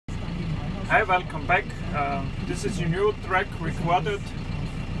Hi, welcome back. This is a new track recorded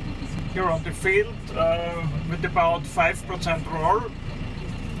here on the field with about 5% roll.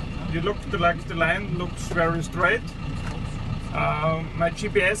 You look like the line looks very straight. My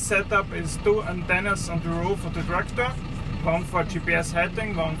GPS setup is 2 antennas on the roof of the tractor, one for GPS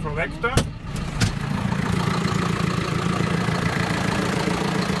heading, one for vector.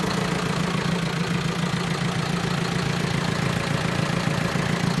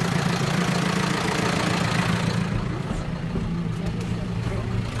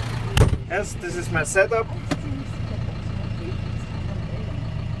 Yes, this is my setup.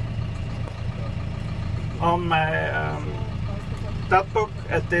 On my notebook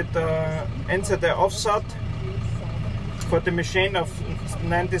I did insert the offset for the machine of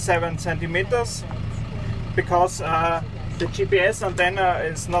 97 centimeters because the GPS antenna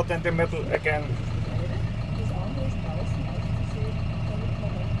is not in the middle again.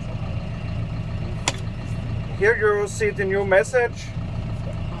 Here you see the new message.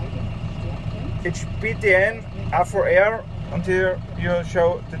 It's BTN A for air, and here you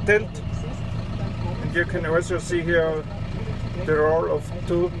show the tilt, and you can also see here the roll of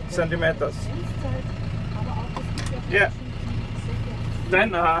 2 centimeters. Yeah.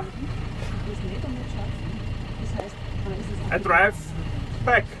 Then I drive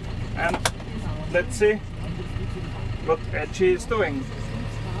back and let's see what XeRoll is doing.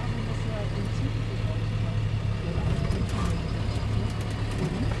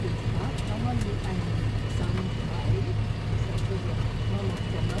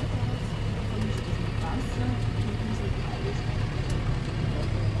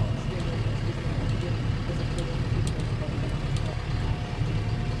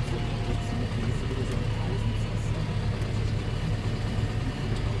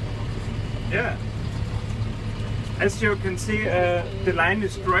 Yeah, as you can see, the line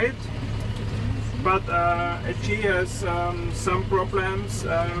is straight, but XeRoll has some problems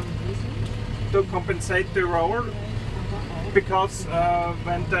to compensate the roll, because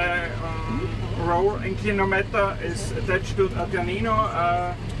when the roll inclinometer is attached to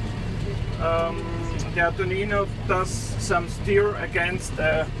arduino, the arduino does some steer against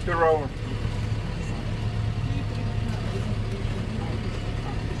the roll.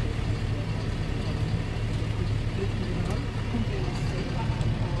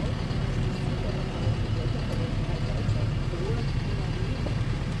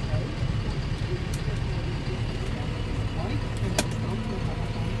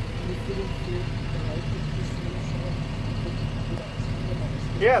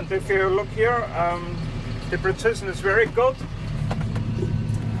 Yeah, and if you look here, the precision is very good.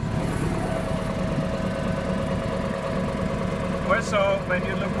 Also, when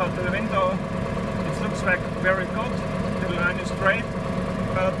you look out the window, it looks like very good. The line is straight,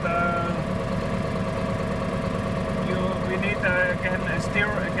 but we need again a